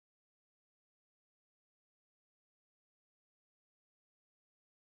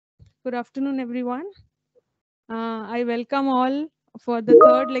Good afternoon, everyone. I welcome all for the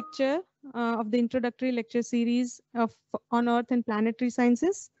third lecture of the introductory lecture series of on Earth and Planetary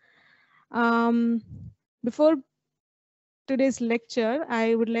Sciences. Um, Before today's lecture,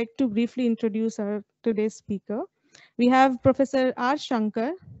 I would like to briefly introduce our today's speaker. We have Professor R.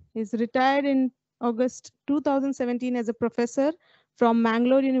 Shankar. He's retired in August 2017 as a professor from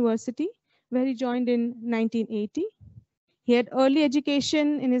Mangalore University, where he joined in 1980. He had early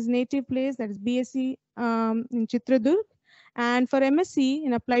education in his native place, that is BSc in Chitradurg, and for MSc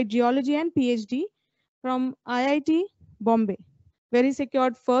in Applied Geology and PhD from IIT Bombay, where he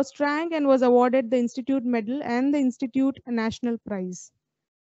secured first rank and was awarded the Institute Medal and the Institute National Prize.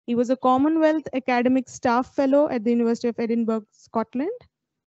 He was a Commonwealth Academic Staff Fellow at the University of Edinburgh, Scotland.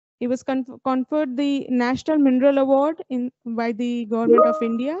 He was conferred the National Mineral Award by the Government of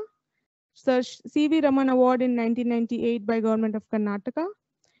India, Sir C.V. Raman Award in 1998 by Government of Karnataka,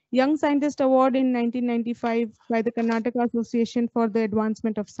 Young Scientist Award in 1995 by the Karnataka Association for the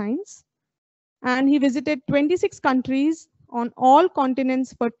Advancement of Science. And he visited 26 countries on all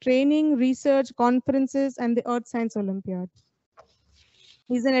continents for training, research, conferences, and the Earth Science Olympiad.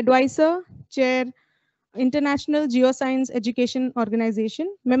 He's an advisor, chair, International Geoscience Education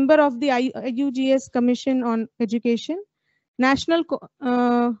Organization, member of the IUGS Commission on Education, National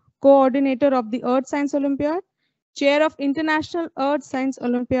Coordinator of the Earth Science Olympiad, Chair of International Earth Science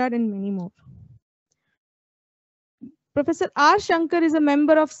Olympiad, and many more. Professor R. Shankar is a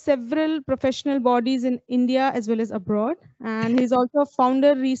member of several professional bodies in India as well as abroad, and he's also a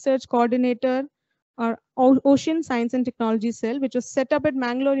founder research coordinator or Ocean Science and Technology Cell, which was set up at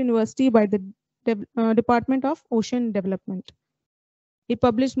Mangalore University by the Department of Ocean Development. He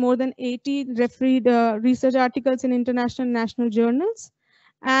published more than 80 refereed research articles in international and national journals,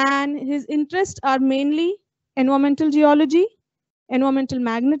 and his interests are mainly environmental geology, environmental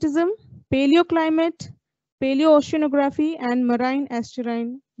magnetism, paleoclimate, paleooceanography, and marine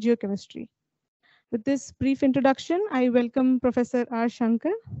estuarine geochemistry. With this brief introduction, I welcome Professor R.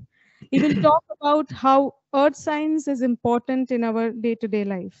 Shankar. He will talk about how earth science is important in our day-to-day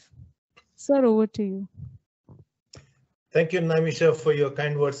life. Sir, over to you. Thank you, Namisha, for your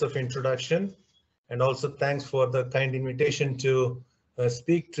kind words of introduction. And also thanks for the kind invitation to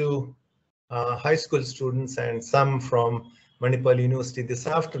speak to high school students and some from Manipal University this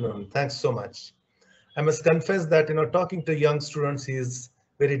afternoon. Thanks so much. I must confess that, talking to young students is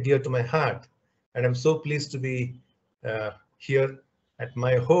very dear to my heart. And I'm so pleased to be here at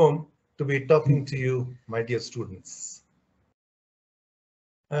my home to be talking to you, my dear students.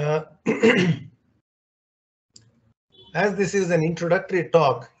 As this is an introductory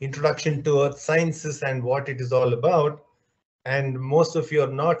talk, introduction to earth sciences and what it is all about, and most of you are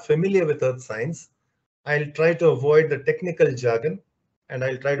not familiar with earth science, I'll try to avoid the technical jargon and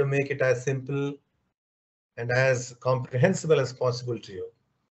I'll try to make it as simple and as comprehensible as possible to you.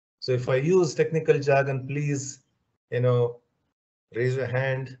 So if I use technical jargon, please, raise your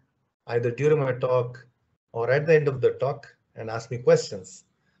hand either during my talk or at the end of the talk and ask me questions.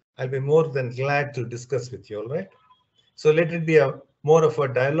 I'll be more than glad to discuss with you, all right? So let it be more of a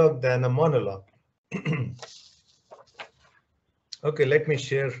dialogue than a monologue. Okay, let me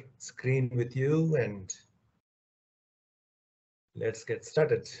share screen with you and let's get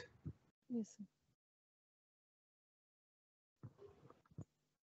started. Yes, sir.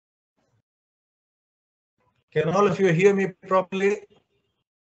 Can all of you hear me properly?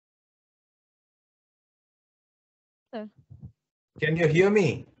 Sir. Can you hear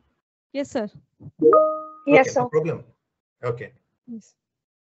me? Yes, sir. Yes, okay, sir. No problem. Okay. Yes.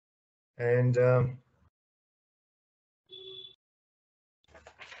 And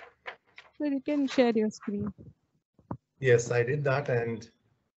So you can share your screen. yes, I did that. And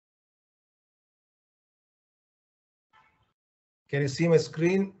can you see my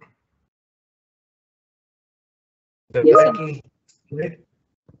screen? The Yes, title, right?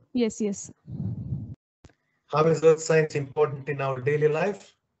 Yes. How is earth science important in our daily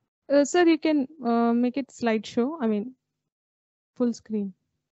life? Sir, you can make it slideshow. I mean, full screen.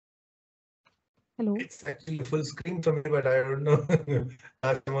 Hello. It's actually full screen for me, but I don't know.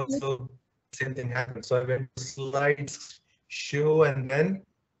 Last time also same thing happened. So I went to slides, show, and then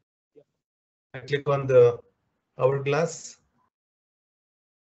I click on the hourglass.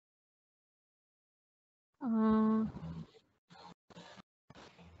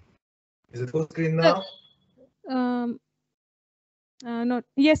 Is it full screen now? No.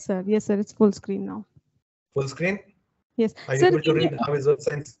 Yes, sir. It's full screen now. Full screen? Yes. Are you Sir, able to read how is earth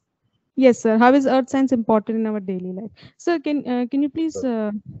science? Yes, sir. How is earth science important in our daily life? Sir, can you please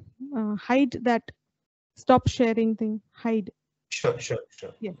hide that stop sharing thing? Hide. Sure, sure,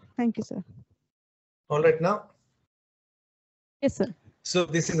 sure. Yeah, thank you, sir. All right, now. Yes, sir. So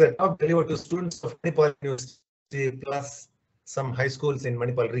this is a talk delivered to students of Manipal University plus some high schools in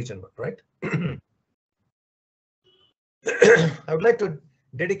Manipal region, right? I would like to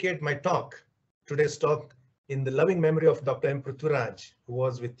dedicate my talk, today's talk, in the loving memory of Dr. M. Prithviraj, who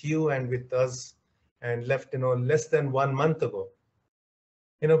was with you and with us and left, less than 1 month ago.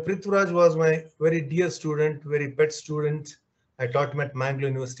 Prithviraj was my very dear student, very pet student. I taught him at Mangalore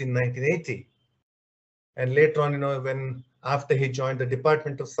University in 1980. And later on, when after he joined the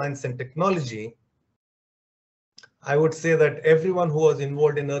Department of Science and Technology, I would say that everyone who was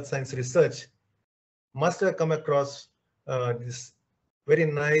involved in earth science research must have come across this very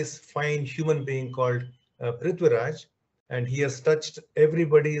nice, fine human being called Prithviraj, and he has touched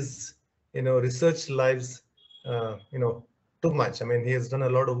everybody's, research lives, too much. I mean, he has done a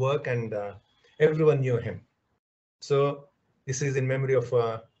lot of work, and everyone knew him. So this is in memory of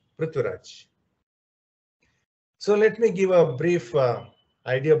Prithviraj. So let me give a brief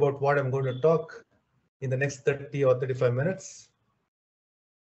idea about what I'm going to talk in the next 30 or 35 minutes.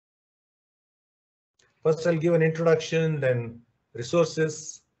 First, I'll give an introduction, then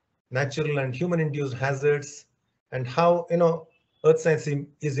resources, natural and human-induced hazards, and how earth science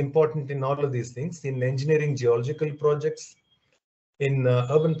is important in all of these things, in engineering, geological projects, in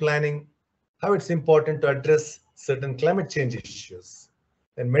urban planning, how it's important to address certain climate change issues,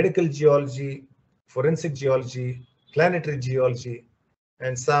 and medical geology, forensic geology, planetary geology,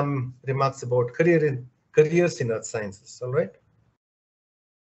 and some remarks about careers in earth sciences. All right.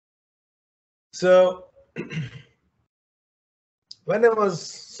 So when I was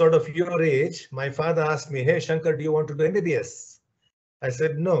sort of your age, my father asked me, "Hey, Shankar, do you want to do MBBS?" I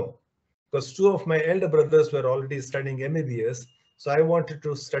said no, because two of my elder brothers were already studying MBBS. So I wanted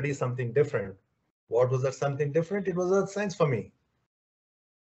to study something different. What was that something different? It was earth science for me.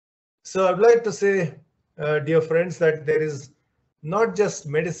 So I'd like to say, dear friends, that there is not just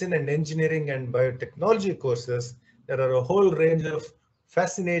medicine and engineering and biotechnology courses. There are a whole range of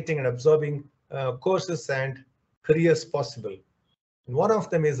fascinating and absorbing courses and careers possible. And one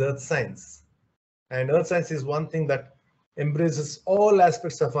of them is earth science. And earth science is one thing that embraces all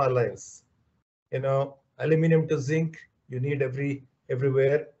aspects of our lives. Aluminum to zinc, you need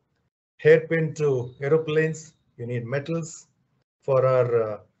everywhere. Hairpin to aeroplanes, you need metals. For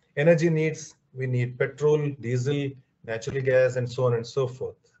our energy needs, we need petrol, diesel, natural gas, and so on and so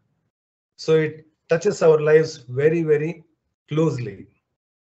forth. So it touches our lives very, very closely.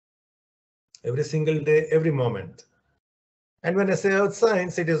 Every single day, every moment. And when I say earth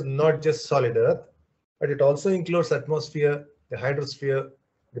science, it is not just solid earth, but it also includes atmosphere, the hydrosphere,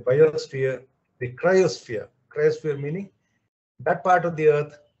 the biosphere, the cryosphere. Cryosphere meaning that part of the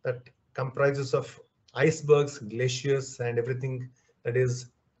earth that comprises of icebergs, glaciers, and everything that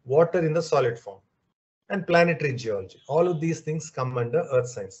is water in the solid form. And planetary geology. All of these things come under earth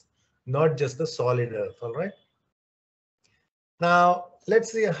science, not just the solid earth. All right. Now,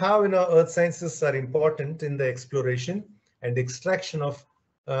 let's see how earth sciences are important in the exploration and extraction of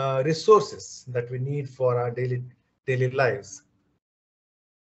resources that we need for our daily lives.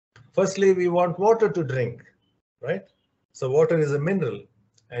 Firstly, we want water to drink, right? So water is a mineral,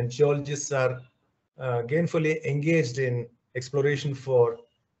 and geologists are gainfully engaged in exploration for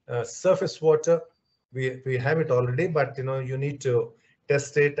surface water. We have it already, but you need to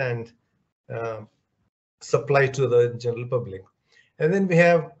test it and supply to the general public. And then we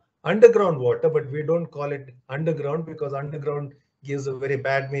have underground water, but we don't call it underground because underground gives a very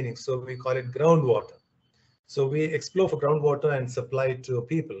bad meaning. So we call it groundwater. So we explore for groundwater and supply it to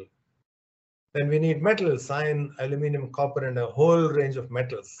people. Then we need metals, iron, aluminum, copper, and a whole range of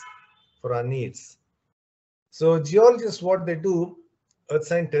metals for our needs. So geologists, what they do, earth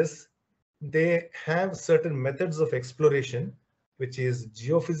scientists, they have certain methods of exploration, which is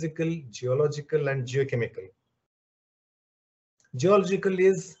geophysical, geological, and geochemical. Geological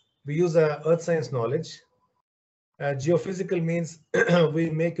is we use earth science knowledge. Geophysical means we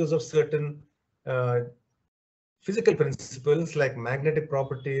make use of certain physical principles like magnetic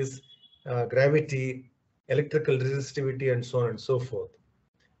properties, gravity, electrical resistivity, and so on and so forth.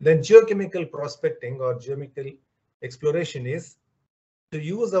 Then geochemical prospecting or geochemical exploration is to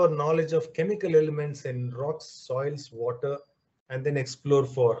use our knowledge of chemical elements in rocks, soils, water, and then explore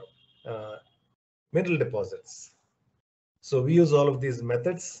for mineral deposits. So we use all of these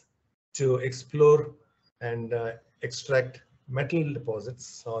methods to explore and extract metal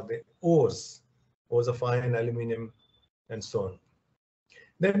deposits or the ores of iron, aluminum, and so on.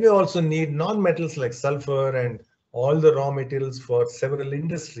 Then we also need non-metals like sulfur and all the raw materials for several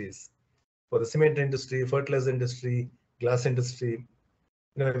industries, for the cement industry, fertilizer industry, glass industry,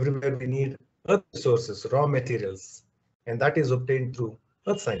 everywhere we need earth resources, raw materials, and that is obtained through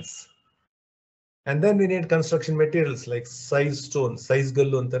earth science. And then we need construction materials like size stone, size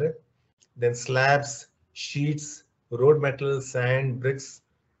gallu antare, then slabs, sheets, road metal, sand, bricks.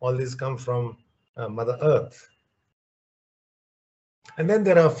 All these come from Mother Earth. And then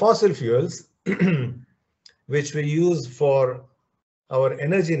there are fossil fuels, which we use for our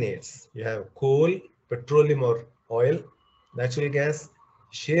energy needs. You have coal, petroleum or oil, natural gas,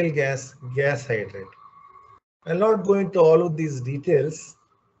 shale gas, gas hydrate. I'll not go into all of these details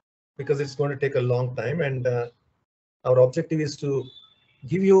because it's going to take a long time, and our objective is to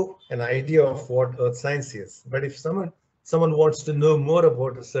give you an idea of what earth science is. But if someone wants to know more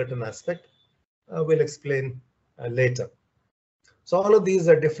about a certain aspect, we'll explain later. So all of these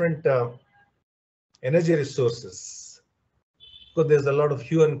are different energy resources. So there's a lot of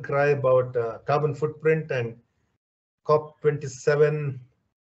hue and cry about carbon footprint, and COP27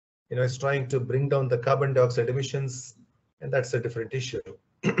 is trying to bring down the carbon dioxide emissions, and that's a different issue.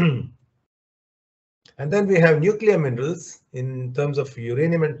 And then we have nuclear minerals in terms of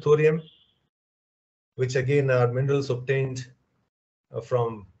uranium and thorium, which again are minerals obtained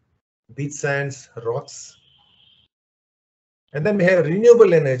from beach sands, rocks. And then we have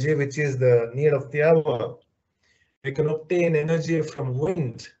renewable energy, which is the need of the hour. We can obtain energy from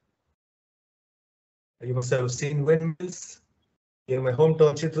wind. You must have seen windmills. In my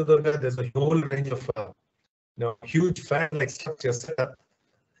hometown, Chitradurga, there's a whole range of huge fan-like structures set up.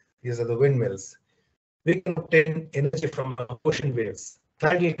 These are the windmills. We can obtain energy from ocean waves,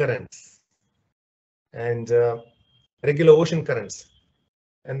 tidal currents, and regular ocean currents.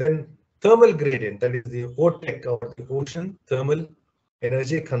 And then thermal gradient, that is the OTEC, or the ocean thermal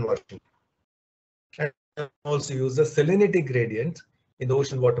energy conversion. And also use the salinity gradient in the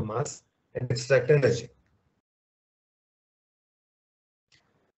ocean water mass and extract energy.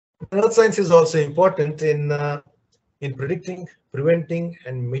 Earth science is also important in predicting, preventing,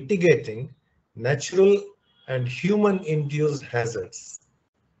 and mitigating natural and human-induced hazards.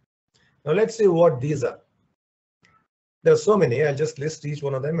 Now let's see what these are. There are so many. I'll just list each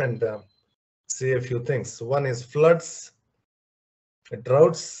one of them and say a few things. One is floods,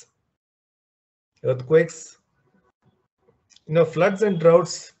 droughts, earthquakes. Floods and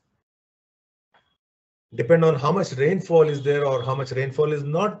droughts depend on how much rainfall is there or how much rainfall is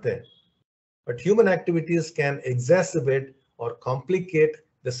not there. But human activities can exacerbate or complicate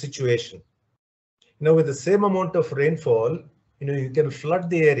the situation. With the same amount of rainfall, you can flood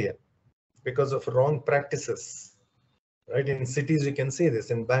the area because of wrong practices. Right? In cities, you can see this.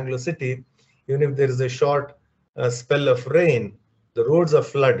 In Bangalore city, even if there is a short spell of rain, the roads are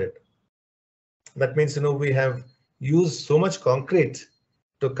flooded. That means, we have used so much concrete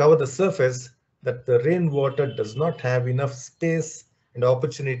to cover the surface that the rainwater does not have enough space and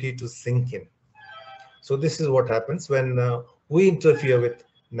opportunity to sink in. So this is what happens when we interfere with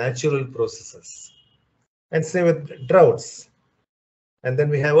natural processes. And same with droughts. And then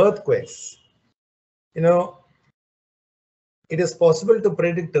we have earthquakes. It is possible to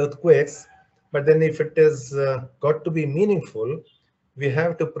predict earthquakes, but then if it is got to be meaningful, we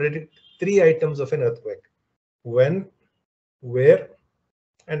have to predict 3 items of an earthquake: when, where,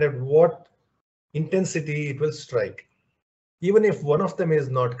 and at what intensity it will strike. Even if one of them is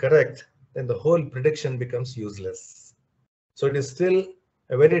not correct, then the whole prediction becomes useless. So it is still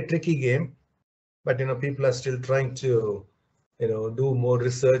a very tricky game, but people are still trying to do more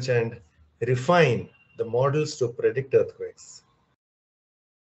research and refine the models to predict earthquakes.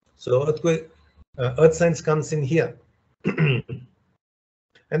 So earth science comes in here.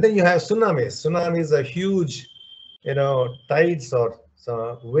 And then you have tsunamis. Tsunamis are huge, tides or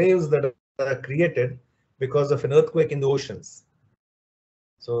waves that are created because of an earthquake in the oceans.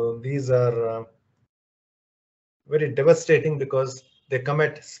 So these are very devastating because they come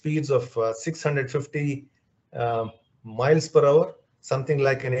at speeds of 650 miles per hour, something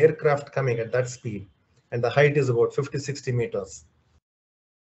like an aircraft coming at that speed. And the height is about 50-60 meters.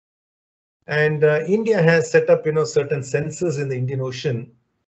 And India has set up, certain sensors in the Indian Ocean,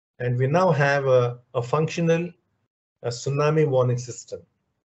 and we now have a functional tsunami warning system.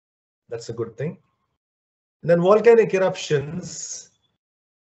 That's a good thing. And then volcanic eruptions.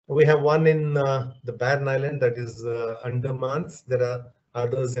 We have one in the Barren Island, that is Andamans. There are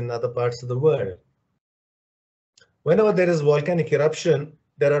others in other parts of the world. Whenever there is volcanic eruption,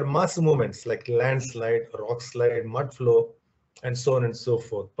 there are mass movements like landslide, rock slide, mud flow, and so on and so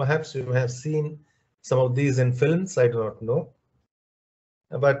forth. Perhaps you have seen some of these in films, I do not know.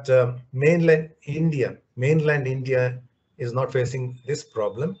 But mainland India is not facing this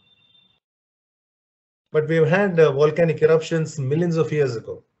problem. But we've had volcanic eruptions millions of years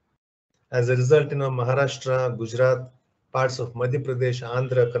ago. As a result, Maharashtra, Gujarat, parts of Madhya Pradesh,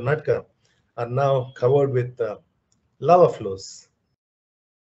 Andhra, Karnataka are now covered with lava flows.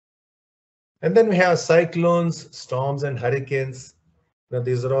 And then we have cyclones, storms, and hurricanes. Now,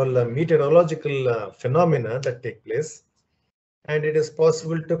 these are all meteorological phenomena that take place. And it is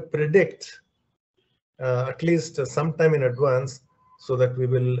possible to predict at least sometime in advance so that we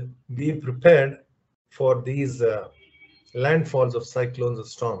will be prepared for these landfalls of cyclones or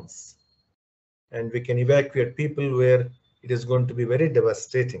storms. And we can evacuate people where it is going to be very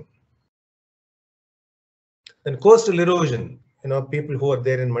devastating. Then coastal erosion, people who are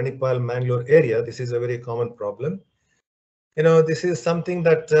there in Manipal, Mangalore area, this is a very common problem. This is something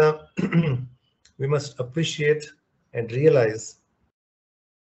that we must appreciate and realize.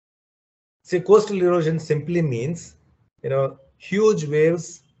 See, coastal erosion simply means, huge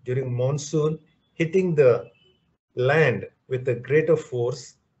waves during monsoon hitting the land with a greater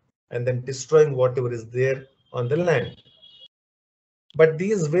force and then destroying whatever is there on the land. But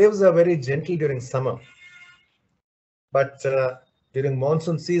these waves are very gentle during summer. But during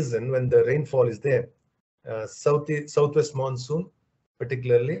monsoon season, when the rainfall is there, southwest monsoon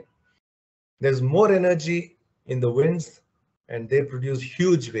particularly, there's more energy in the winds and they produce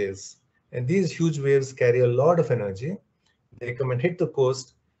huge waves. And these huge waves carry a lot of energy. They come and hit the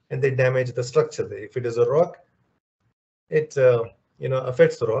coast and they damage the structure there. If it is a rock, it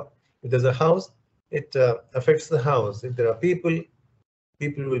affects the rock. If there's a house, it affects the house. If there are people,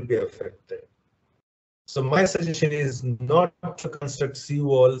 people will be affected. So my suggestion is not to construct sea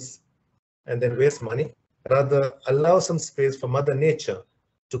walls and then waste money. Rather, allow some space for Mother Nature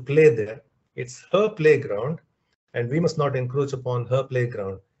to play there. It's her playground, and we must not encroach upon her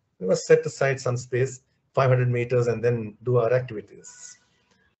playground. We must set aside some space, 500 meters, and then do our activities.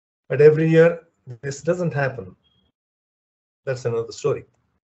 But every year, this doesn't happen. That's another story.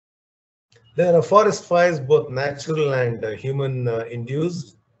 There are forest fires, both natural and human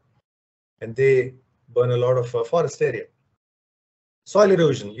induced, and they burn a lot of forest area. Soil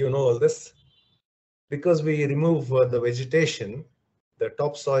erosion, you know all this. Because we remove the vegetation, the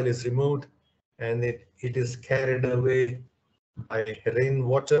topsoil is removed and it is carried away by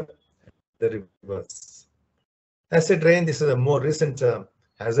rainwater, the rivers. Acid rain, this is a more recent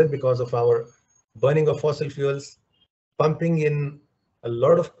hazard because of our burning of fossil fuels, pumping in a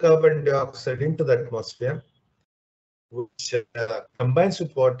lot of carbon dioxide into the atmosphere, which combines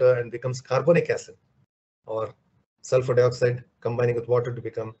with water and becomes carbonic acid, or sulfur dioxide combining with water to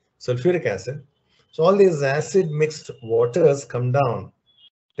become sulfuric acid. So all these acid mixed waters come down.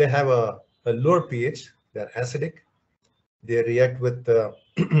 They have a lower pH, they're acidic. They react with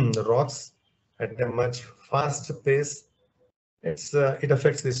rocks at a much faster pace. It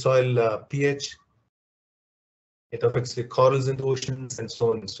affects the soil pH. It affects the corals in the oceans and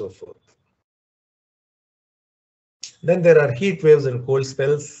so on and so forth. Then there are heat waves and cold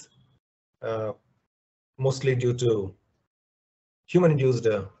spells, mostly due to human-induced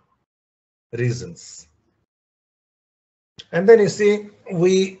reasons. And then you see,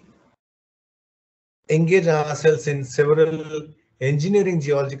 we engage ourselves in several engineering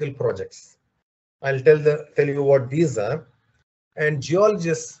geological projects. I'll tell you what these are. And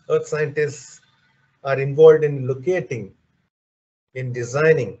geologists, earth scientists are involved in locating, in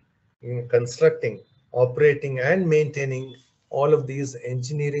designing, in constructing, operating, and maintaining all of these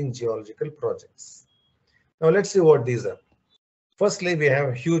engineering geological projects. Now let's see what these are. Firstly, we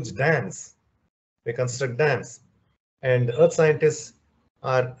have huge dams. We construct dams. And earth scientists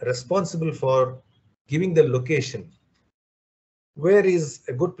are responsible for giving the location. Where is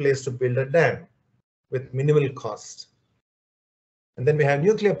a good place to build a dam with minimal cost? And then we have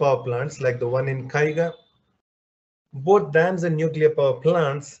nuclear power plants like the one in Kaiga. Both dams and nuclear power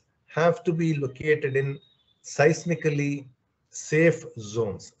plants have to be located in seismically safe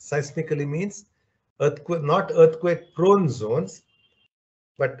zones. Seismically means not earthquake prone zones,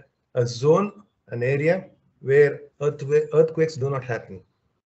 but a zone, an area where earthquakes do not happen.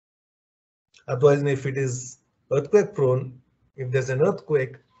 Otherwise, if it is earthquake prone, if there's an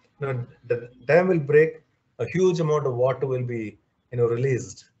earthquake, the dam will break, a huge amount of water will be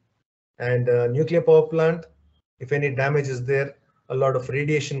released. And nuclear power plant, if any damage is there, a lot of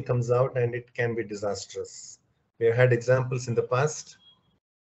radiation comes out and it can be disastrous. We have had examples in the past,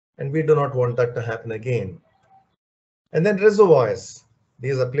 and we do not want that to happen again. And then reservoirs.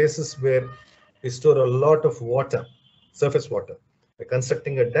 These are places where we store a lot of water, surface water. By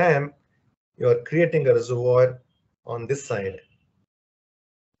constructing a dam, you are creating a reservoir on this side.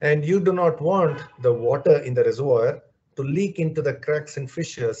 And you do not want the water in the reservoir to leak into the cracks and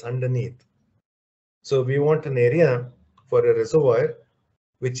fissures underneath. So we want an area for a reservoir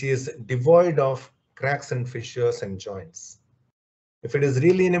which is devoid of cracks and fissures and joints. If it is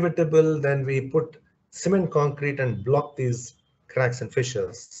really inevitable, then we put cement concrete and block these cracks and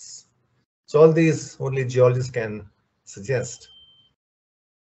fissures. So all these only geologists can suggest.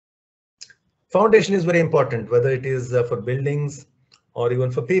 Foundation is very important, whether it is for buildings or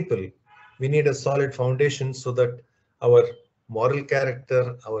even for people. We need a solid foundation so that our moral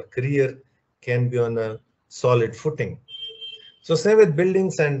character, our career can be on a solid footing. So same with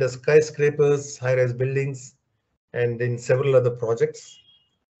buildings and skyscrapers, high-rise buildings, and in several other projects.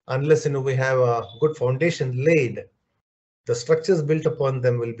 Unless we have a good foundation laid, the structures built upon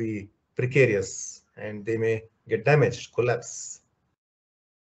them will be precarious and they may get damaged, collapse.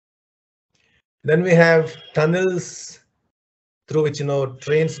 Then we have tunnels through which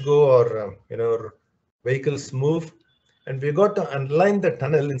trains go or vehicles move, and we got to align the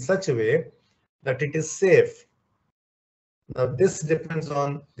tunnel in such a way that it is safe. Now this depends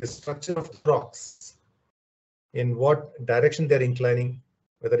on the structure of the rocks, in what direction they're inclining,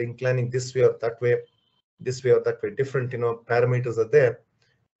 whether inclining this way or that way, this way or that way. Different parameters are there.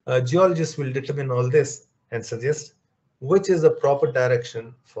 Geologists will determine all this and suggest which is the proper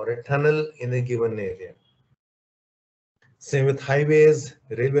direction for a tunnel in a given area. Same with highways,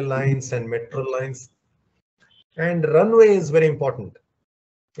 railway lines, and metro lines. And runway is very important.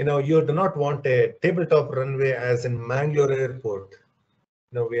 You do not want a tabletop runway as in Mangalore airport.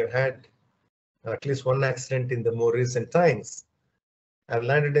 We have had at least one accident in the more recent times. I've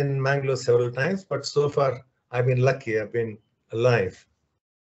landed in Mangalore several times, but so far I've been lucky, I've been alive.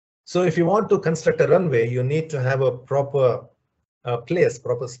 So if you want to construct a runway, you need to have a proper place,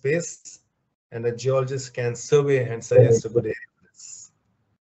 proper space, and a geologist can survey and suggest a good area.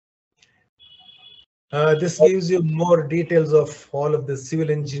 This gives you more details of all of the civil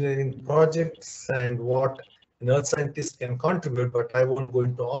engineering projects and what an earth scientist can contribute, but I won't go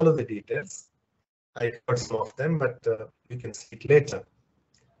into all of the details. I covered some of them, but you can see it later.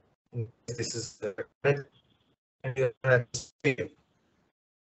 This is the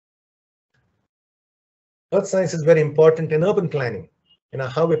earth science is very important in urban planning.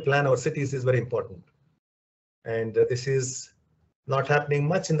 How we plan our cities is very important. And this is not happening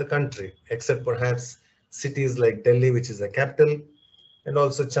much in the country, except perhaps cities like Delhi, which is the capital, and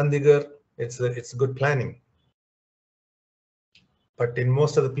also Chandigarh. It's good planning. But in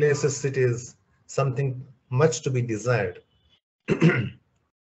most of the places, it is something much to be desired.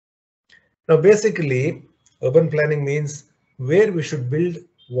 Now, basically, urban planning means where we should build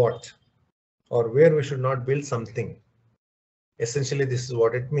what, or where we should not build something. Essentially, this is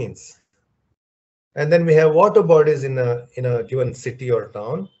what it means. And then we have water bodies in a given city or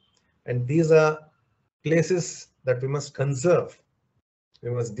town, and these are places that we must conserve. We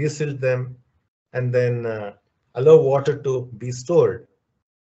must desilt them and then allow water to be stored.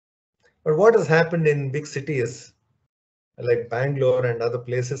 But what has happened in big cities like Bangalore and other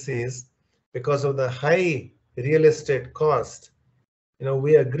places is, because of the high real estate cost,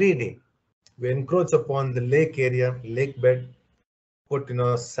 we are greedy. We encroach upon the lake area, lake bed, put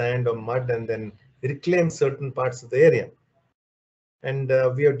sand or mud, and then reclaim certain parts of the area. And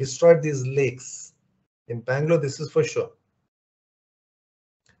we have destroyed these lakes. In Bangalore, this is for sure.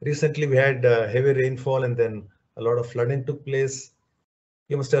 Recently, we had heavy rainfall and then a lot of flooding took place.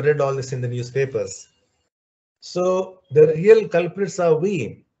 You must have read all this in the newspapers. So the real culprits are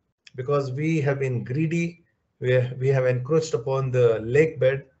we, because we have been greedy. We have encroached upon the lake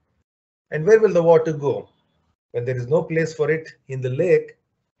bed. And where will the water go? When there is no place for it in the lake,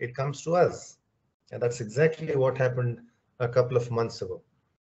 it comes to us. And that's exactly what happened a couple of months ago.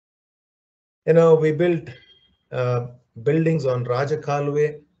 We built buildings on Raja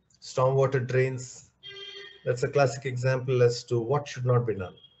Kaluwe, stormwater drains. That's a classic example as to what should not be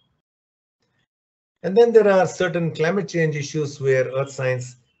done. And then there are certain climate change issues where earth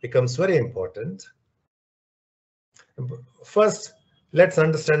science becomes very important. First, let's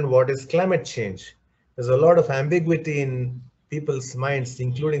understand what is climate change. There's a lot of ambiguity in people's minds,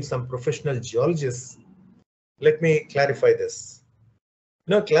 including some professional geologists. Let me clarify this.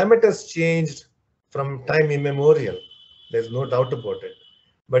 Climate has changed from time immemorial. There's no doubt about it.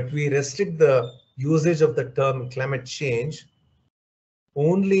 But we restrict the usage of the term climate change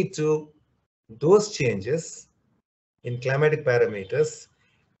only to those changes in climatic parameters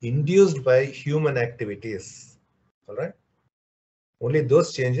induced by human activities. All right? Only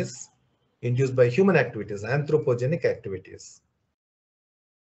those changes induced by human activities, anthropogenic activities.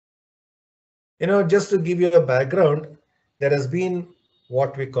 Just to give you a background, there has been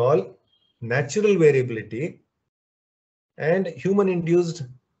what we call natural variability and human-induced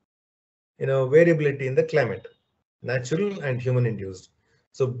variability in the climate, natural and human induced.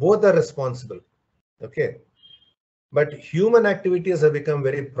 So both are responsible. Okay. But human activities have become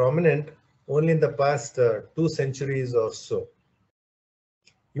very prominent only in the past 2 centuries or so.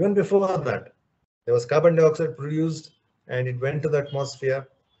 Even before that, there was carbon dioxide produced and it went to the atmosphere.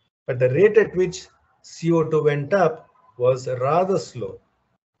 But the rate at which CO2 went up was rather slow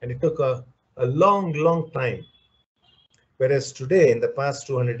and it took a long, long time. Whereas today, in the past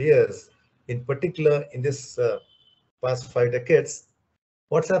 200 years, in particular in this past 5 decades,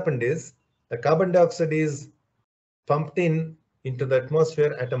 what's happened is the carbon dioxide is pumped into the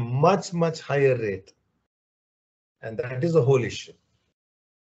atmosphere at a much, much higher rate. And that is the whole issue.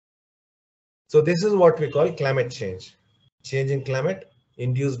 So this is what we call climate change. Change in climate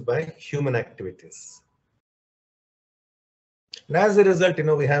induced by human activities. And as a result,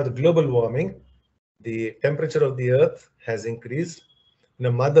 we have the global warming. The temperature of the earth has increased.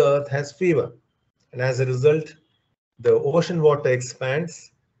 Mother Earth has fever. And as a result, the ocean water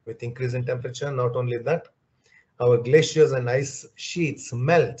expands with increase in temperature. Not only that, our glaciers and ice sheets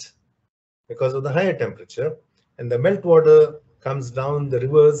melt because of the higher temperature, and the meltwater comes down the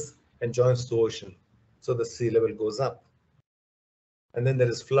rivers and joins the ocean. So the sea level goes up. And then there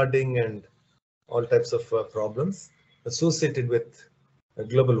is flooding and all types of problems associated with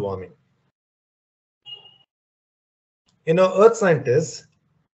global warming. Earth scientists,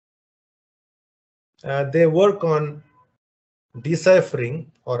 they work on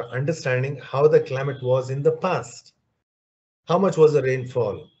deciphering or understanding how the climate was in the past. How much was the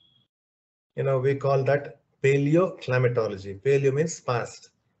rainfall? We call that paleoclimatology. Paleo means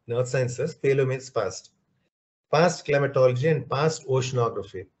past. In earth sciences, paleo means past. Past climatology and past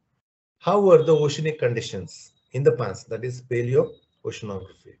oceanography. How were the oceanic conditions in the past? That is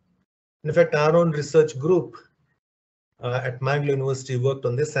paleoceanography. In fact, our own research group at Mangalore University worked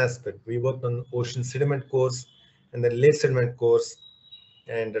on this aspect. We worked on ocean sediment cores and the lake sediment cores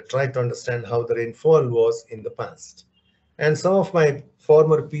and tried to understand how the rainfall was in the past. And some of my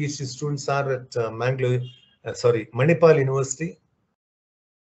former PhD students are at Manipal University.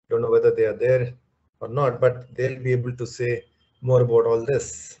 Don't know whether they are there or not, but they'll be able to say more about all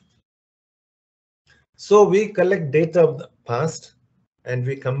this. So we collect data of the past and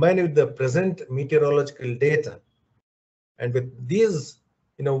we combine it with the present meteorological data. And with these,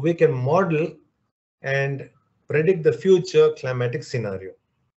 we can model and predict the future climatic scenario.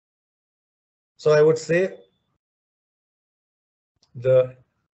 So I would say the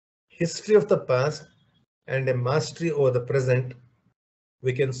history of the past and a mastery over the present,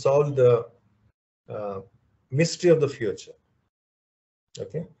 we can solve the mystery of the future.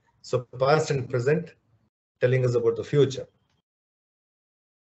 Okay, so past and present telling us about the future.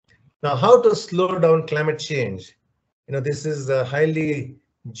 Now, how to slow down climate change? This is a highly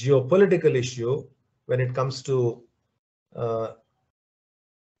geopolitical issue when it comes to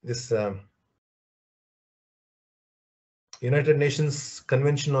this United Nations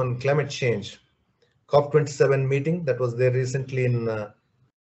Convention on Climate Change, COP27 meeting that was there recently in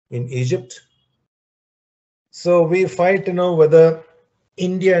Egypt. So we fight, whether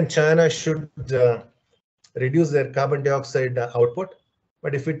India and China should reduce their carbon dioxide output.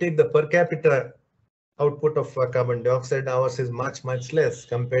 But if we take the per capita output of carbon dioxide, ours is much, much less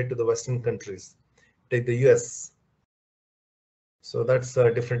compared to the Western countries. Take the US. So that's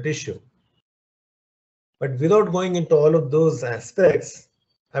a different issue. But without going into all of those aspects,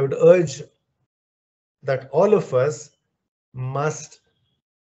 I would urge that all of us must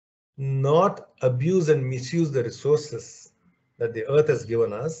not abuse and misuse the resources that the earth has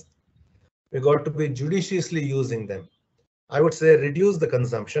given us. We got to be judiciously using them. I would say reduce the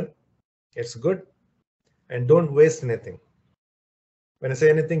consumption. It's good. And don't waste anything. When I say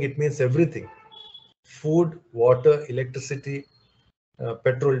anything, it means everything. Food, water, electricity,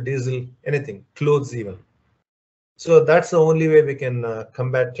 petrol, diesel, anything, clothes even. So that's the only way we can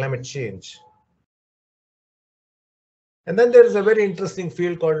combat climate change. And then there is a very interesting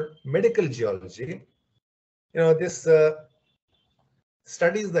field called medical geology. This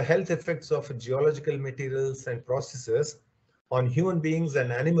studies the health effects of geological materials and processes on human beings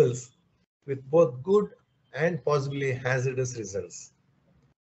and animals with both good and possibly hazardous results.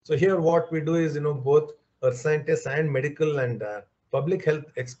 So here what we do is, both earth scientists and medical and public health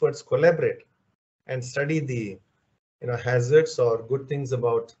experts collaborate and study the, hazards or good things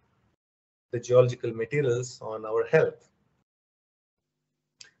about the geological materials on our health.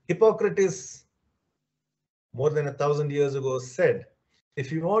 Hippocrates, more than 1,000 years ago, said,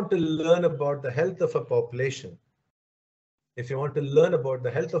 if you want to learn about the health of a population,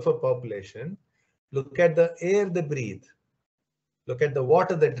 look at the air they breathe, look at the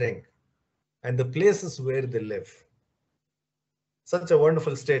water they drink, and the places where they live. Such a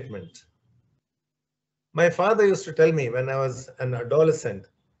wonderful statement. My father used to tell me when I was an adolescent,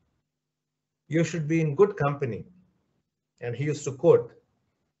 you should be in good company. And he used to quote,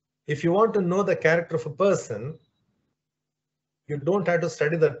 if you want to know the character of a person, you don't have to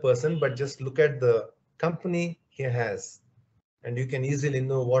study that person, but just look at the company he has. And you can easily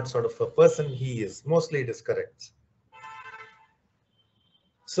know what sort of a person he is. Mostly it is correct.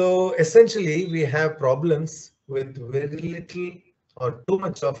 So essentially, we have problems with very little or too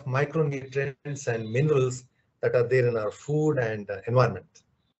much of micronutrients and minerals that are there in our food and environment.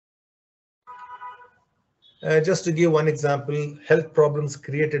 Just to give one example, health problems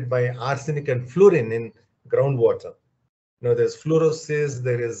created by arsenic and fluorine in groundwater. There's fluorosis,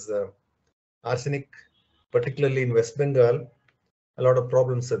 there is arsenic, particularly in West Bengal. A lot of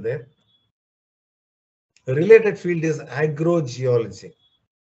problems are there. A related field is agrogeology.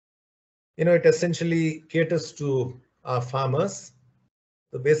 It essentially caters to our farmers.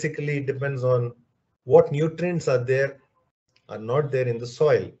 So basically, it depends on what nutrients are there, are not there in the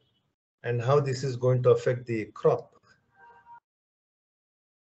soil, and how this is going to affect the crop.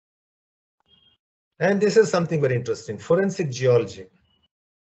 And this is something very interesting, forensic geology.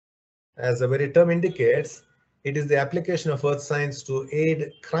 As the very term indicates, it is the application of earth science to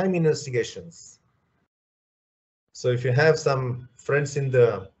aid crime investigations. So if you have some friends in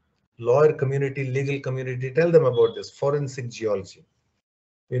the lawyer community, legal community, tell them about this forensic geology.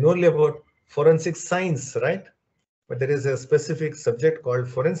 We know only about forensic science, right? But there is a specific subject called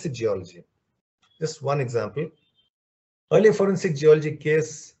forensic geology. Just one example. Early forensic geology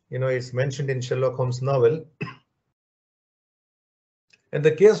case, it's mentioned in Sherlock Holmes' novel. And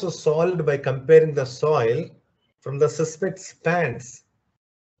the case was solved by comparing the soil from the suspect's pants,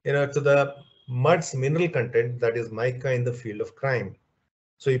 to the mud's mineral content, that is mica, in the field of crime.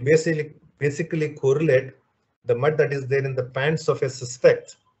 So you basically correlate the mud that is there in the pants of a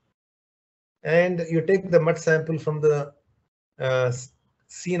suspect, and you take the mud sample from the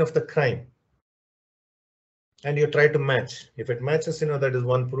scene of the crime, and you try to match. If it matches, that is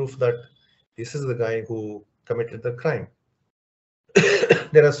one proof that this is the guy who committed the crime.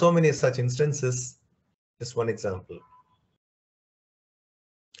 There are so many such instances. Just one example.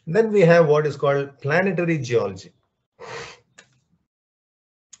 Then we have what is called planetary geology.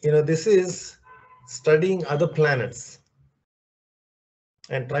 This is studying other planets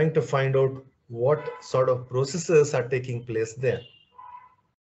and trying to find out what sort of processes are taking place there.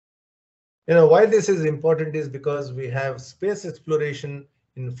 Why this is important is because we have space exploration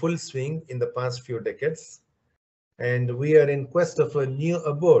in full swing in the past few decades, and we are in quest of a new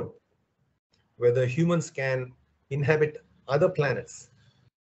abode whether humans can inhabit other planets,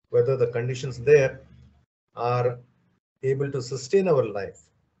 whether the conditions there are able to sustain our life.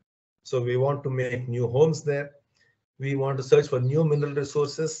 So we want to make new homes there. We want to search for new mineral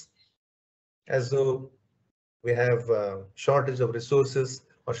resources, as though we have a shortage of resources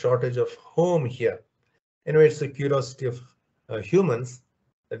or shortage of home here. It's the curiosity of humans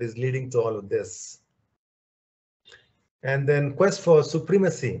that is leading to all of this. And then quest for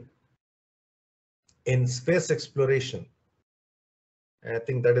supremacy in space exploration. And I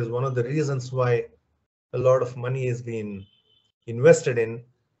think that is one of the reasons why a lot of money is being invested in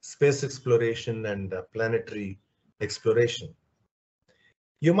space exploration and planetary exploration.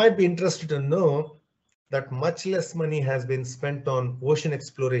 You might be interested to know that much less money has been spent on ocean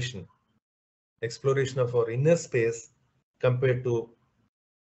exploration of our inner space compared to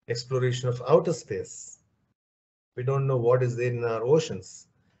exploration of outer space. We don't know what is there in our oceans,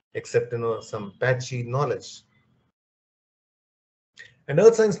 except some patchy knowledge. And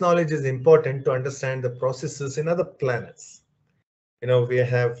earth science knowledge is important to understand the processes in other planets. We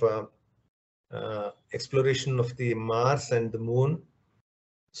have exploration of the Mars and the Moon.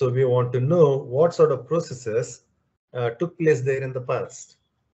 So we want to know what sort of processes took place there in the past.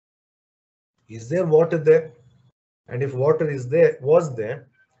 Is there water there? And if water was there,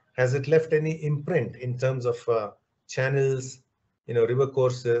 has it left any imprint in terms of channels, river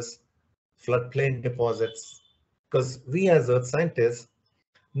courses, floodplain deposits? Because we as earth scientists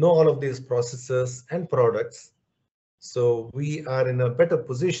know all of these processes and products, so we are in a better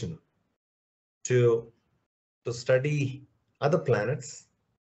position to study other planets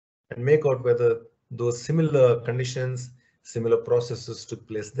and make out whether those similar conditions, similar processes took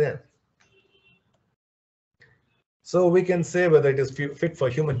place there. So we can say whether it is fit for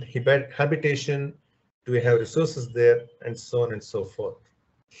human habitation, do we have resources there, and so on and so forth.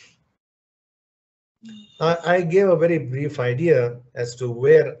 I gave a very brief idea as to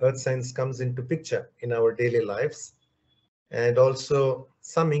where earth science comes into picture in our daily lives, and also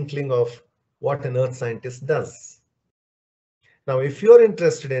some inkling of what an earth scientist does. Now, if you're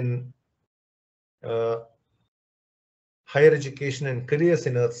interested in higher education and careers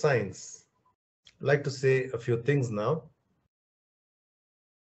in earth science, I'd like to say a few things now.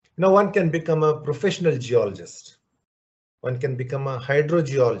 Now, one can become a professional geologist. One can become a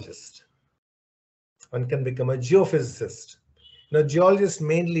hydrogeologist. One can become a geophysicist. Now, geologist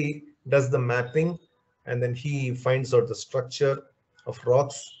mainly does the mapping, and then he finds out the structure of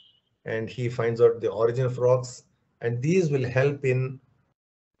rocks, and he finds out the origin of rocks, and these will help in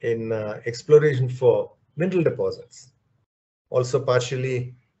exploration for mineral deposits, also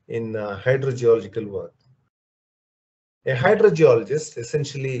partially in hydrogeological work. A hydrogeologist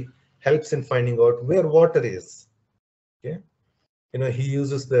essentially helps in finding out where water is. Okay, he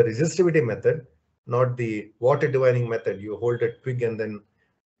uses the resistivity method, not the water divining method. You hold a twig and then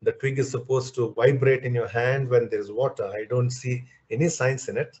the twig is supposed to vibrate in your hand when there is water. I don't see any science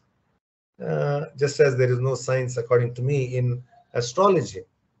in it. Just as there is no science, according to me, in astrology.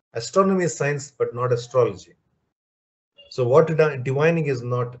 Astronomy is science, but not astrology. So water divining is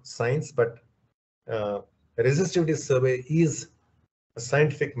not science, but resistivity survey is a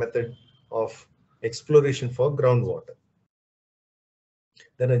scientific method of exploration for groundwater.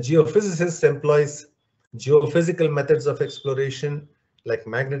 Then a geophysicist employs geophysical methods of exploration like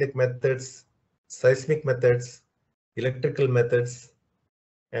magnetic methods, seismic methods, electrical methods,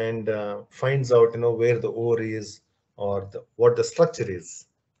 and finds out where the ore is or what the structure is.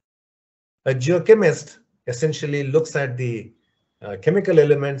 A geochemist essentially looks at the chemical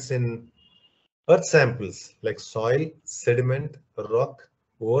elements in earth samples like soil, sediment, rock,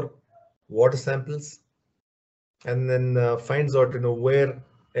 ore, water samples, and then finds out where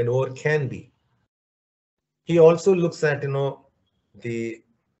an ore can be. He also looks at the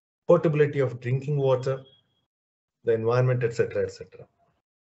potability of drinking water, the environment, etc., etc.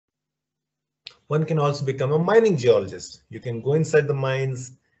 One can also become a mining geologist. You can go inside the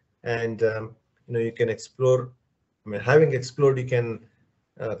mines and you can explore. I mean, having explored, you can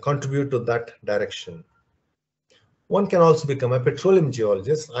contribute to that direction. One can also become a petroleum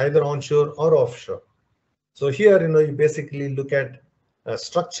geologist, either onshore or offshore. So here, you basically look at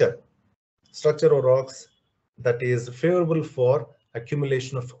structure of rocks that is favorable for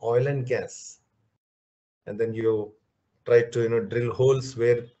accumulation of oil and gas. And then you try to drill holes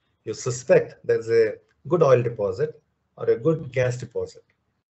where you suspect there's a good oil deposit or a good gas deposit.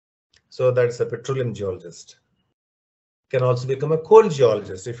 So that's a petroleum geologist. Can also become a coal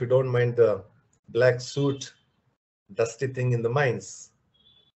geologist if you don't mind the black suit, dusty thing in the mines.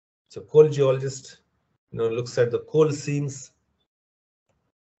 So coal geologist looks at the coal seams.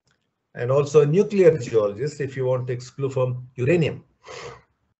 And also a nuclear geologist if you want to explore from uranium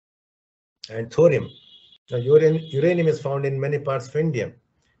and thorium. Now, uranium is found in many parts of India.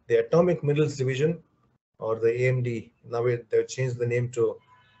 The Atomic Minerals Division, or the AMD, now they've changed the name to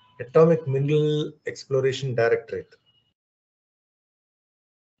Atomic Mineral Exploration Directorate.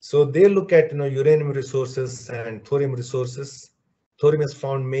 So they look at uranium resources and thorium resources. Thorium is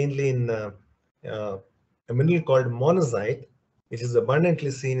found mainly in a mineral called monazite, which is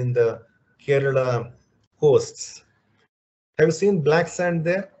abundantly seen in the Kerala coasts. Have you seen black sand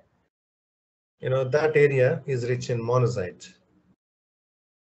there? That area is rich in monazite.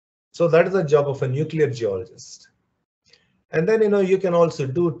 So that is the job of a nuclear geologist. And then you can also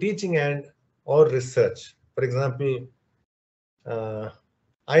do teaching and or research. For example,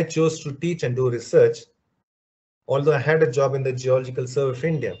 I chose to teach and do research, although I had a job in the Geological Survey of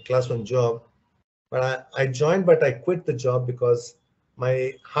India, class 1 job. But I joined, but I quit the job because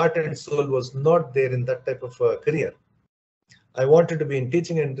my heart and soul was not there in that type of career. I wanted to be in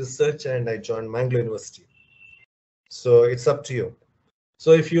teaching and research, and I joined Mangalore University. So it's up to you.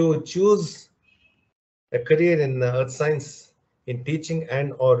 So if you choose a career in earth science, in teaching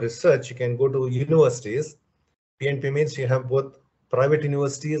and or research, you can go to universities. PNP means you have both private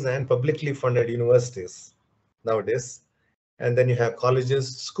universities and publicly funded universities nowadays. And then you have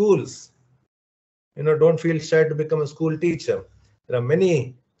colleges, schools. Don't feel shy to become a school teacher. There are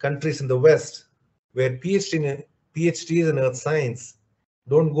many countries in the West where PhDs in earth science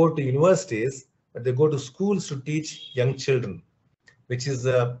don't go to universities, but they go to schools to teach young children, which is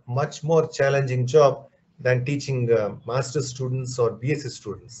a much more challenging job than teaching master's students or BSc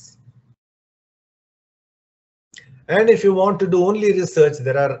students. And if you want to do only research,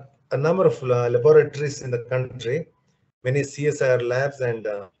 there are a number of laboratories in the country, many CSIR labs and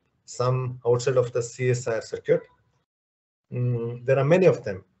some outside of the CSIR circuit. There are many of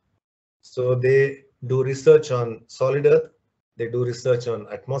them. So they do research on solid earth, they do research on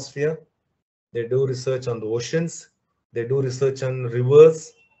atmosphere, they do research on the oceans, they do research on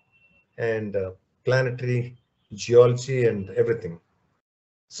rivers, and planetary geology and everything.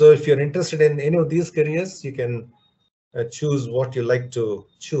 So if you're interested in any of these careers, you can choose what you like to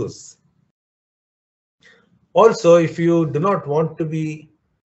choose. Also, if you do not want to be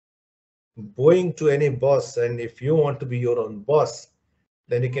bowing to any boss, and if you want to be your own boss,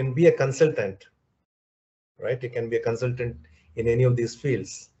 then you can be a consultant, right? You can be a consultant in any of these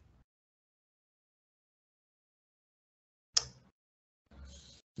fields.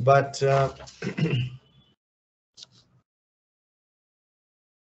 But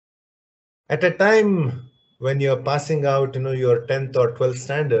at a time when you're passing out, your 10th or 12th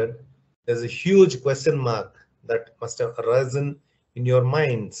standard, there's a huge question mark that must have arisen in your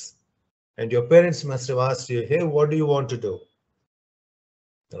minds. And your parents must have asked you, hey, what do you want to do?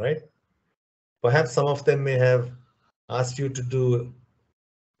 Right? Perhaps some of them may have asked you to do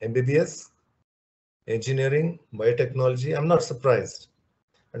MBBS, engineering, biotechnology. I'm not surprised.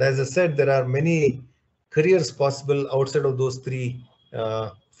 But as I said, there are many careers possible outside of those three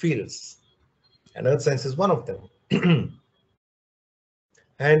fields. And earth science is one of them.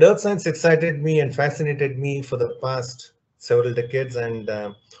 And earth science excited me and fascinated me for the past several decades. And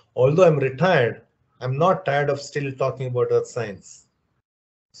although I'm retired, I'm not tired of still talking about earth science.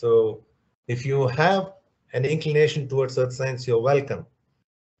 So if you have an inclination towards earth science, you're welcome.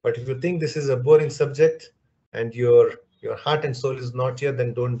 But if you think this is a boring subject and your heart and soul is not here,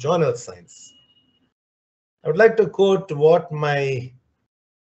 then don't join earth science. I would like to quote what my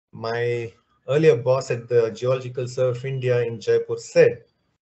earlier boss at the Geological Survey of India in Jaipur said.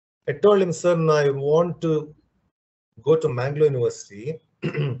 I told him, sir, no, I want to go to Mangalore University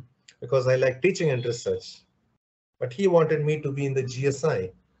because I like teaching and research. But he wanted me to be in the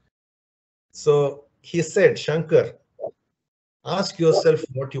GSI. So he said, Shankar, ask yourself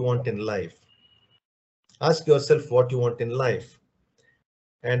what you want in life. Ask yourself what you want in life.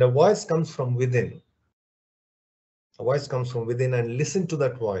 And a voice comes from within. A voice comes from within, and listen to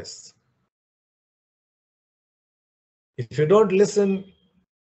that voice. If you don't listen,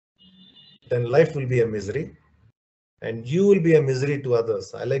 then life will be a misery. And you will be a misery to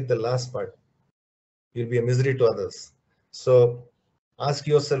others. I like the last part. You'll be a misery to others. So ask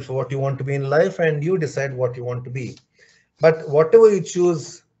yourself what you want to be in life, and you decide what you want to be. But whatever you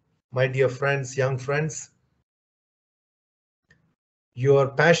choose, my dear friends, young friends, your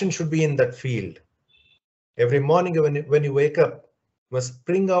passion should be in that field. Every morning when you wake up, you must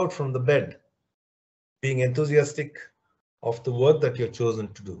spring out from the bed, being enthusiastic of the work that you're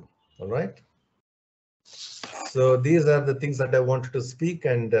chosen to do. All right. So these are the things that I wanted to speak,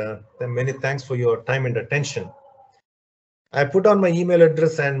 and many thanks for your time and attention. I put on my email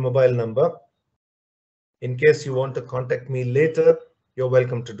address and mobile number. In case you want to contact me later, you're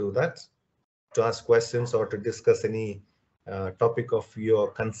welcome to do that, to ask questions or to discuss any topic of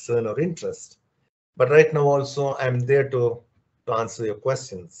your concern or interest. But right now also, I'm there to answer your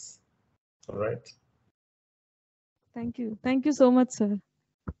questions. All right. Thank you. Thank you so much, sir.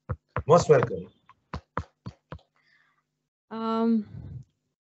 Most welcome.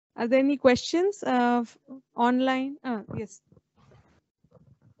 Are there any questions online? Yes.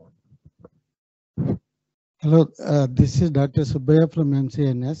 Hello, this is Dr. Subbaya from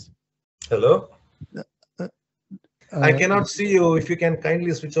MCNS. Hello. I cannot see you. If you can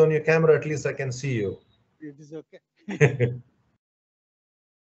kindly switch on your camera, at least I can see you. It is okay.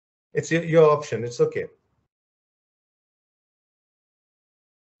 It's your option. It's okay.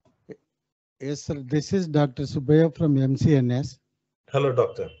 Yes, sir. This is Dr. Subbaya from MCNS. Hello,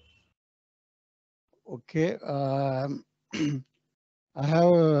 doctor. Okay. I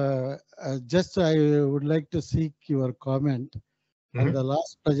have I would like to seek your comment on the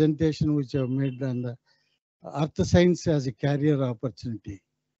last presentation which you have made on the earth science as a career opportunity.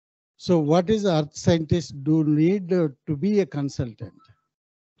 So what is earth scientist do need to be a consultant?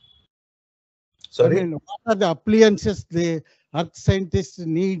 Sorry? I mean, what are the appliances the earth scientist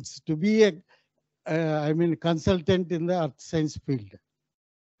needs to be a consultant in the earth science field?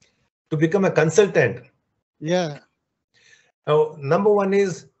 To become a consultant? Yeah. Now, number one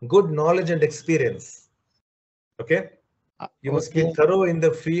is good knowledge and experience. Okay? You must be thorough in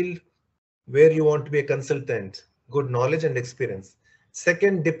the field where you want to be a consultant. Good knowledge and experience.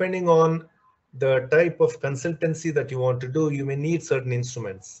 Second, depending on the type of consultancy that you want to do, you may need certain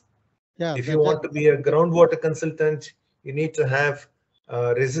instruments. Yeah, if you want to be a groundwater consultant, you need to have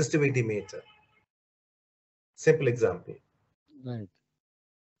a resistivity meter. Simple example. Right.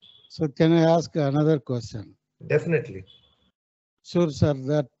 So can I ask another question? Definitely. Sure, sir.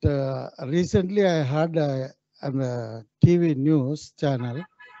 That recently I heard on a TV news channel,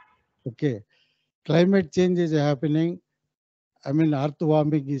 okay, climate change is happening I mean, earth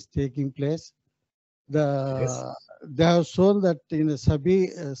warming is taking place. Yes. They have shown that in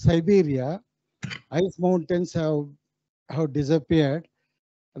Siberia, ice mountains have disappeared,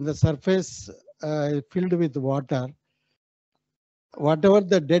 and the surface is filled with water. Whatever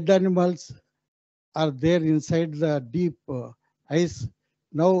the dead animals are there inside the deep ice,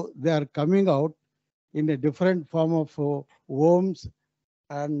 now they are coming out in a different form of worms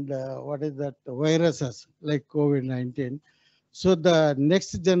and what is that, viruses like COVID-19. So the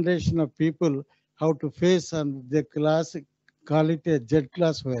next generation of people have to face, and they call it a Z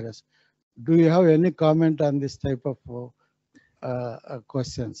class virus. Do you have any comment on this type of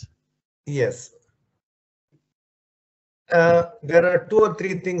questions? Yes. There are two or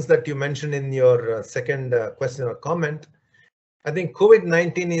three things that you mentioned in your second question or comment. I think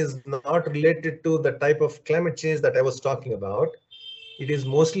COVID-19 is not related to the type of climate change that I was talking about. It is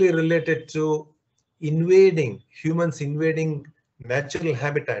mostly related to humans invading natural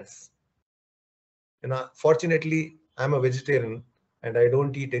habitats. Fortunately, I'm a vegetarian and I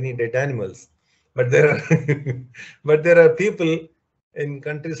don't eat any dead animals. But there are but there are people in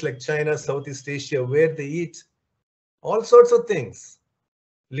countries like China, Southeast Asia, where they eat all sorts of things,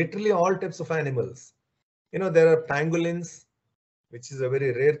 literally all types of animals. There are pangolins, which is a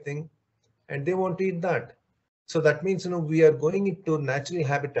very rare thing, and they want to eat that. So that means, we are going into natural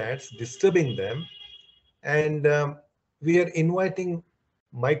habitats, disturbing them, and we are inviting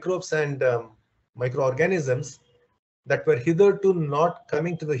microbes and microorganisms that were hitherto not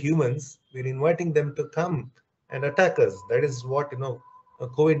coming to the humans. We're inviting them to come and attack us. That is what,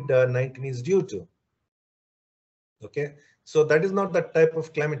 COVID-19 is due to. Okay, so that is not the type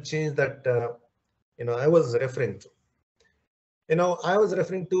of climate change that I was referring to. I was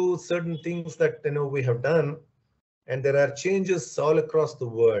referring to certain things that we have done, and there are changes all across the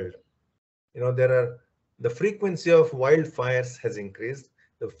world. The frequency of wildfires has increased,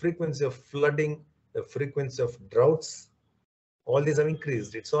 the frequency of flooding, the frequency of droughts, all these have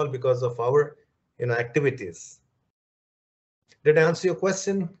increased. It's all because of our activities. Did I answer your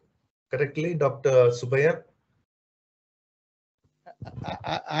question correctly, Dr. Subaya?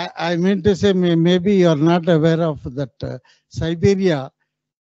 I mean to say, maybe you're not aware of that. Siberia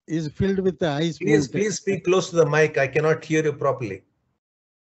is filled with the ice mountains. Please speak close to the mic. I cannot hear you properly.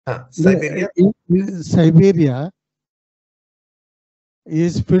 Siberia? Siberia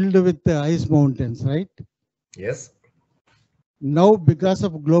is filled with the ice mountains, right? Yes. Now, because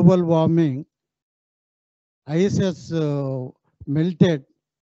of global warming, ice has melted,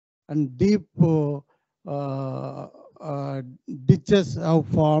 and deep ditches have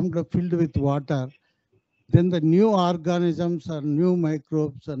formed filled with water. Then the new organisms or new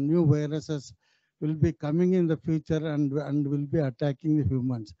microbes and new viruses will be coming in the future and will be attacking the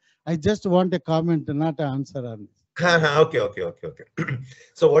humans. I just want a comment, not an answer on this. Okay.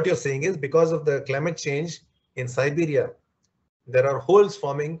 So what you're saying is, because of the climate change in Siberia, there are holes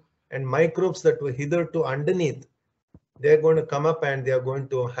forming, and microbes that were hitherto underneath, they're going to come up and they are going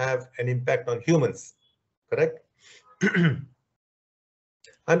to have an impact on humans. Correct?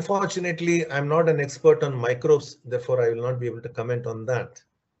 Unfortunately, I'm not an expert on microbes, therefore I will not be able to comment on that.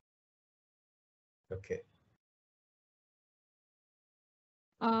 Okay.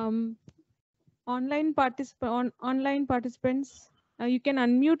 Online participants, you can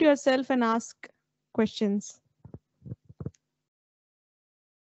unmute yourself and ask questions.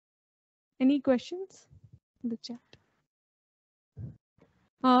 Any questions in the chat?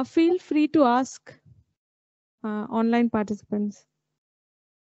 Feel free to ask online participants.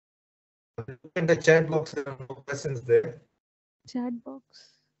 In the chat box, there are no questions there. Chat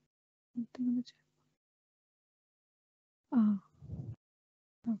box. Nothing in the chat.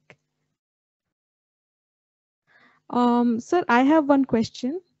 Okay. Sir, I have one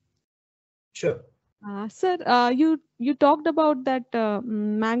question. Sure. Sir, you talked about that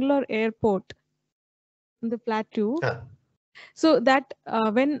Mangalore airport, the plateau. So that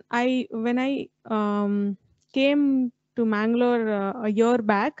when I came to Mangalore a year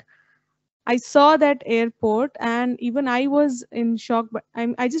back, I saw that airport, and even I was in shock. But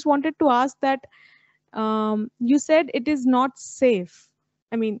I just wanted to ask that you said it is not safe.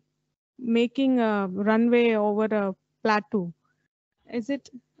 I mean, making a runway over a plateau. Is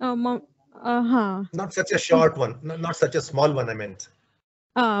it? Not such a short one, not such a small one, I meant.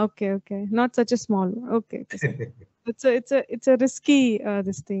 Okay. Not such a small one. Okay. It's a risky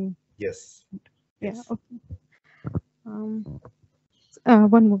this thing. Yes. Yeah. Okay.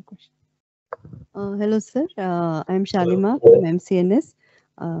 One more question. Hello, sir. I'm Shalima from MCNS.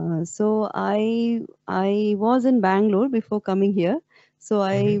 So I was in Bangalore before coming here. So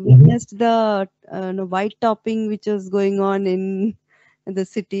I witnessed the white topping which was going on in the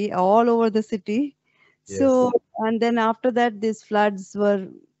city, all over the city. So, Yes. and then after that, these floods were,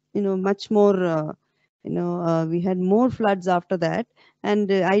 much more, we had more floods after that.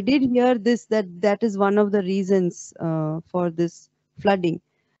 And I did hear this, that is one of the reasons for this flooding.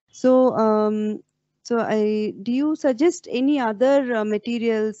 So, do you suggest any other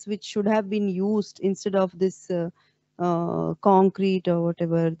materials which should have been used instead of this concrete or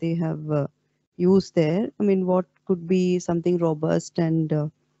whatever they have used there? I mean, what could be something robust and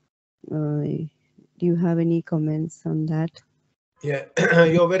do you have any comments on that? Yeah,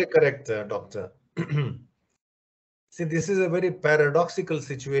 you're very correct, doctor. See, this is a very paradoxical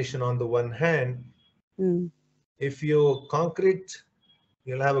situation. On the one hand, Mm, if you concrete,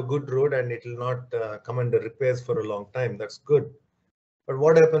 you'll have a good road and it will not come under repairs for a long time. That's good. But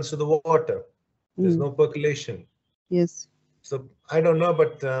what happens to the water? There's mm, no percolation. yes. So I don't know,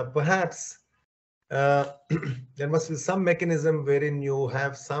 but perhaps uh, there must be some mechanism wherein you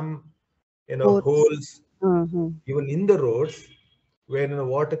have some, Ports. holes Uh-huh. even in the roads where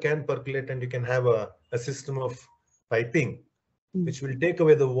water can percolate, and you can have a system of piping Mm, which will take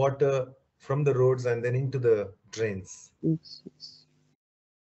away the water from the roads and then into the drains. yes, yes.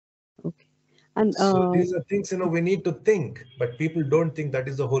 Okay. And So these are things we need to think, but people don't think. That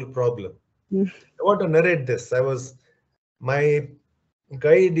is the whole problem. mm, I want to narrate this. My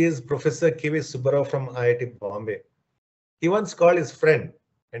guide is Professor K.V. Subbarao from IIT Bombay. He once called his friend,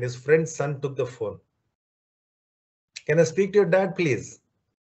 and his friend's son took the phone. Can I speak to your dad, please?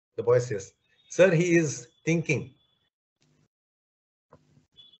 The boy says, Sir, he is thinking.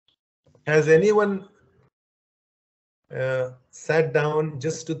 Has anyone sat down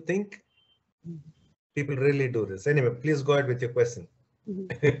just to think? People really do this. Anyway, please go ahead with your question.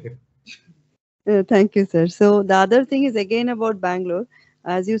 mhm. Thank you, sir. So the other thing is again about Bangalore.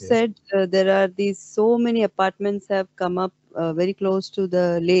 As you Yes. said, there are these so many apartments have come up very close to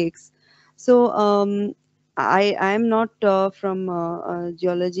the lakes. So I am not from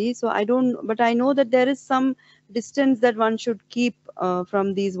geology, so I don't. But I know that there is some distance that one should keep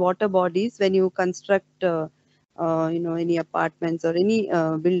from these water bodies when you construct, any apartments or any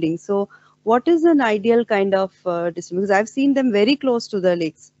buildings. So what is an ideal kind of distance? Because I've seen them very close to the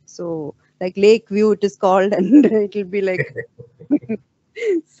lakes. So like lake view it is called, and it will be like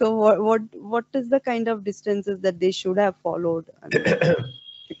so what is the kind of distances that they should have followed? I mean,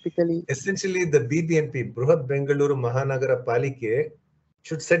 typically. Essentially, the BBMP, Bruhat Bengaluru Mahanagara Palike,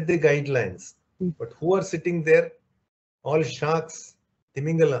 should set the guidelines. Mm, But who are sitting there? All sharks,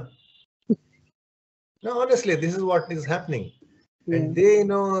 Timingala. No, honestly, this is what is happening. yeah. And they,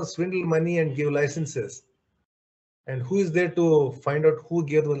 swindle money and give licenses. And who is there to find out who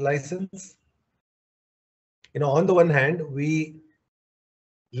gave the license? On the one hand, we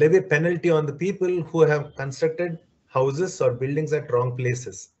levy penalty on the people who have constructed houses or buildings at wrong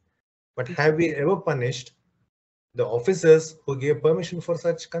places. But have we ever punished the officers who gave permission for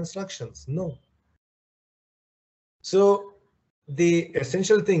such constructions? No. So the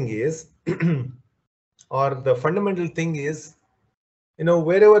essential thing is, or the fundamental thing is,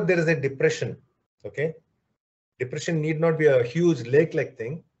 wherever there is a depression, okay, depression need not be a huge lake-like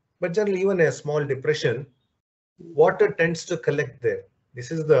thing, but generally even a small depression, water tends to collect there.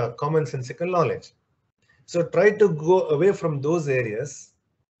 This is the commonsensical knowledge. So try to go away from those areas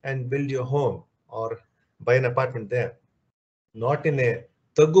and build your home or buy an apartment there. Not in a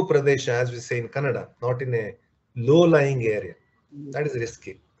Taggu Pradesha, as we say in Kannada, not in a low-lying area. That is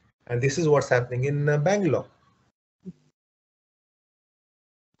risky. And this is what's happening in Bangalore.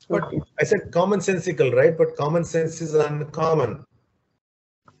 But Okay. I said commonsensical, right? But common sense is uncommon.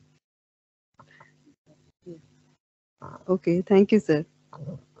 Okay. Thank you, sir.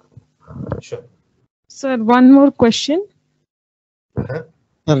 Sure. Sir, one more question. Uh-huh.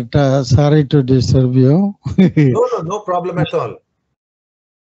 Sir, sorry to disturb you. No problem at all.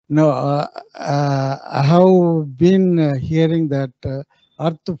 No, I have been hearing that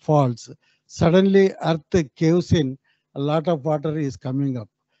earth falls. Suddenly, earth caves in, a lot of water is coming up.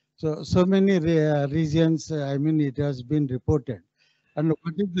 So many regions, I mean, it has been reported. And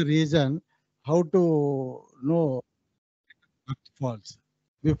what is the reason? How to know earth falls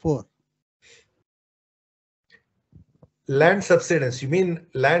before? Land subsidence. You mean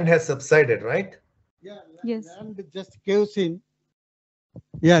land has subsided, right? Yeah, Yes. land just caves in.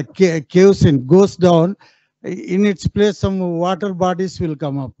 Yeah, caves in, goes down. In its place, some water bodies will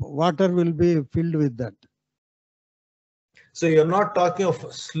come up. Water will be filled with that. So you're not talking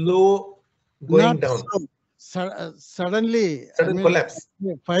of slow Not going down, so. Suddenly, I sudden mean, collapse.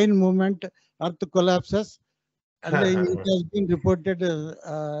 fine movement, earth collapses, And it has been reported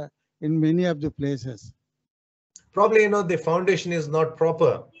in many of the places. Probably, the foundation is not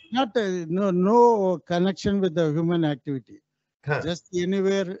proper. Not no connection with the human activity. Huh. Just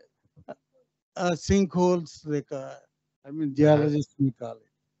anywhere sinkholes, like geologists we call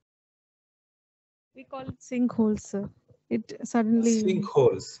it. We call it sinkholes, sir. It suddenly.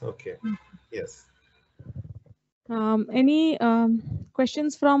 Sinkholes. Okay. Yes. Any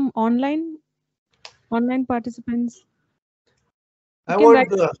questions from online participants? I want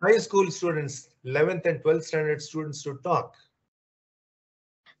the high school students, 11th and 12th standard students, to talk.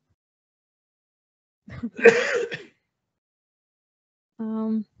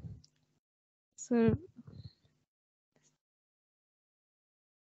 Sir.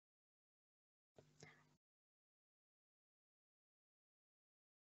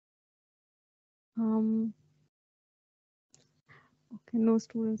 Okay, no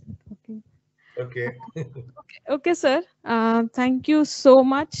students are talking. Okay. Okay, sir. Thank you so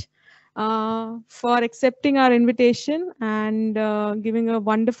much for accepting our invitation and giving a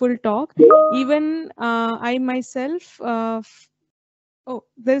wonderful talk. Even I myself. Oh,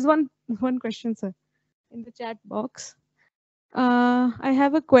 there's one question, sir, in the chat box. I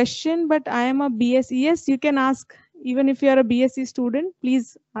have a question, but I am a BSc. Yes, you can ask. Even if you are a BSc student,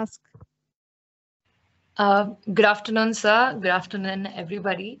 please ask. Good afternoon, sir. Good afternoon,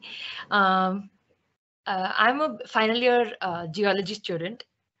 everybody. I'm a final year geology student.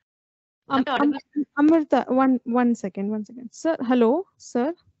 Amrita, one second. Sir, hello,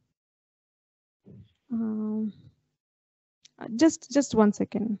 sir. Just 1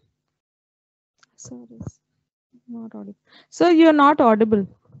 second. Sir is not audible. Sir, you're not audible.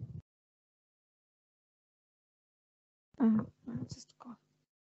 Just call.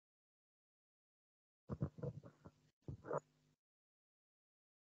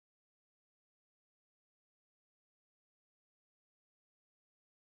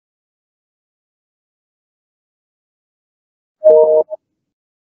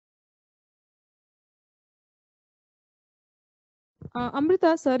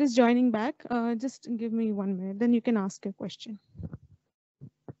 Amrita, sir is joining back. Just give me 1 minute, then you can ask a question.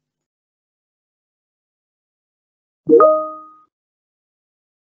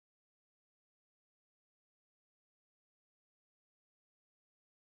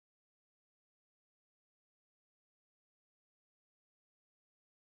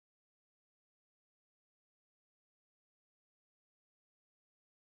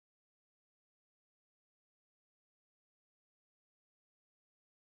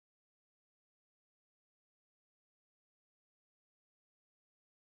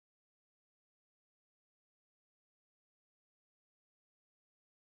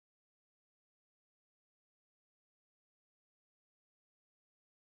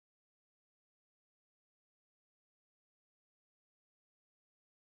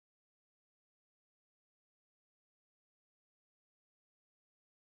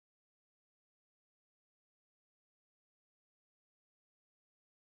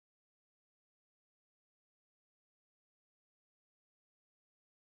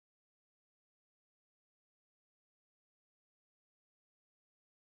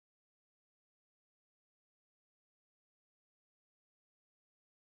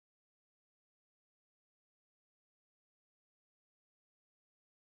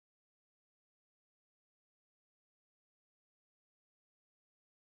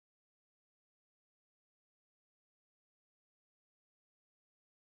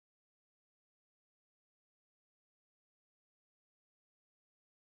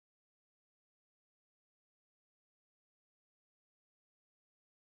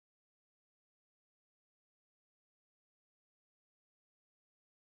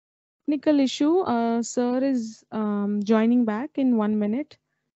 Technical issue. Sir is joining back in 1 minute.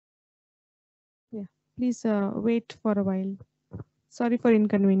 Yeah, please wait for a while. Sorry for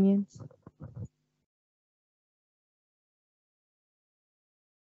inconvenience.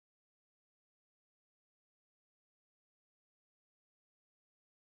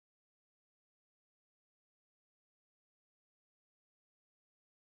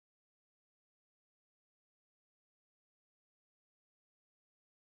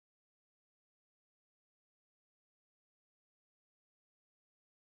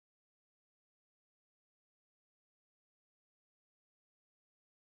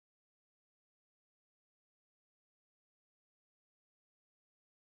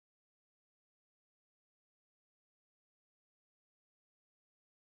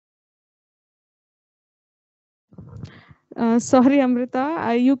 Sorry,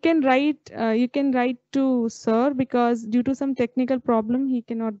 Amrita. You can write to sir, because due to some technical problem he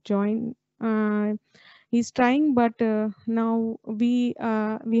cannot join. He's trying, but now we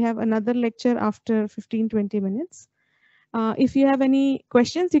have another lecture after 15-20 minutes. If you have any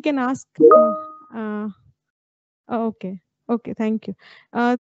questions, you can ask. Okay. Okay. Thank you.